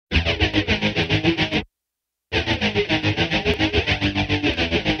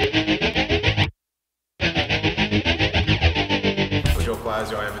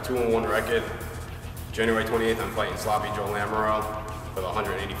record. January 28th, I'm fighting Sloppy Joe Lamoureux for the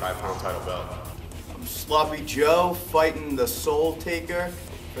 185-pound title belt. I'm Sloppy Joe fighting the Soultaker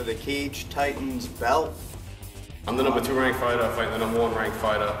for the Cage Titans belt. I'm the number 2 ranked fighter fighting the number 1 ranked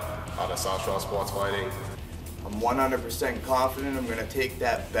fighter out of South Shore Sports Fighting. I'm 100% confident I'm going to take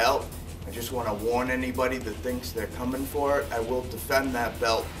that belt. I just want to warn anybody that thinks they're coming for it. I will defend that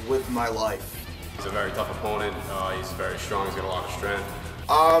belt with my life. He's a very tough opponent. He's very strong. He's got a lot of strength.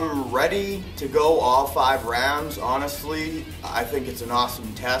 I'm ready to go all 5 rounds. Honestly, I think it's an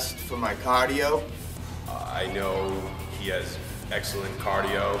awesome test for my cardio. I know he has excellent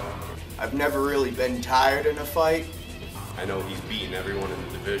cardio. I've never really been tired in a fight. I know he's beaten everyone in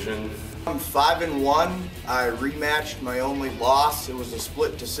the division. I'm 5-1. I rematched my only loss. It was a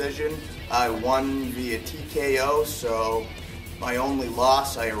split decision. I won via TKO, so my only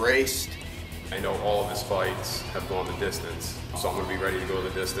loss I erased. I know all of his fights have gone the distance, so I'm going to be ready to go the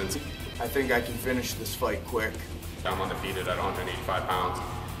distance. I think I can finish this fight quick. I'm undefeated at 185 pounds,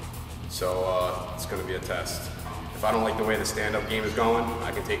 so it's going to be a test. If I don't like the way the stand-up game is going,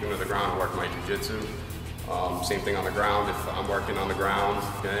 I can take him to the ground and work my jiu-jitsu. Same thing on the ground. If I'm working on the ground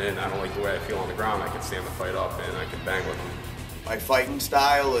and I don't like the way I feel on the ground, I can stand the fight up and I can bang with him. My fighting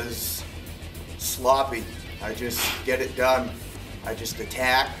style is sloppy. I just get it done. I just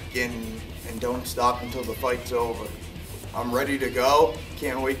attack and don't stop until the fight's over. I'm ready to go.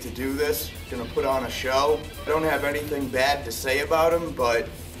 Can't wait to do this. Gonna put on a show. I don't have anything bad to say about him, but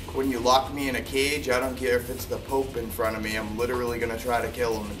when you lock me in a cage, I don't care if it's the Pope in front of me. I'm literally gonna try to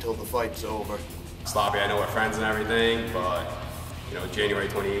kill him until the fight's over. Sloppy, I know we're friends and everything, but you know, January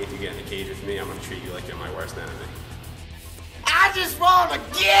 28th, you get in the cage with me, I'm gonna treat you like you're my worst enemy. I just wanna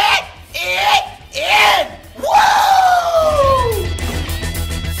get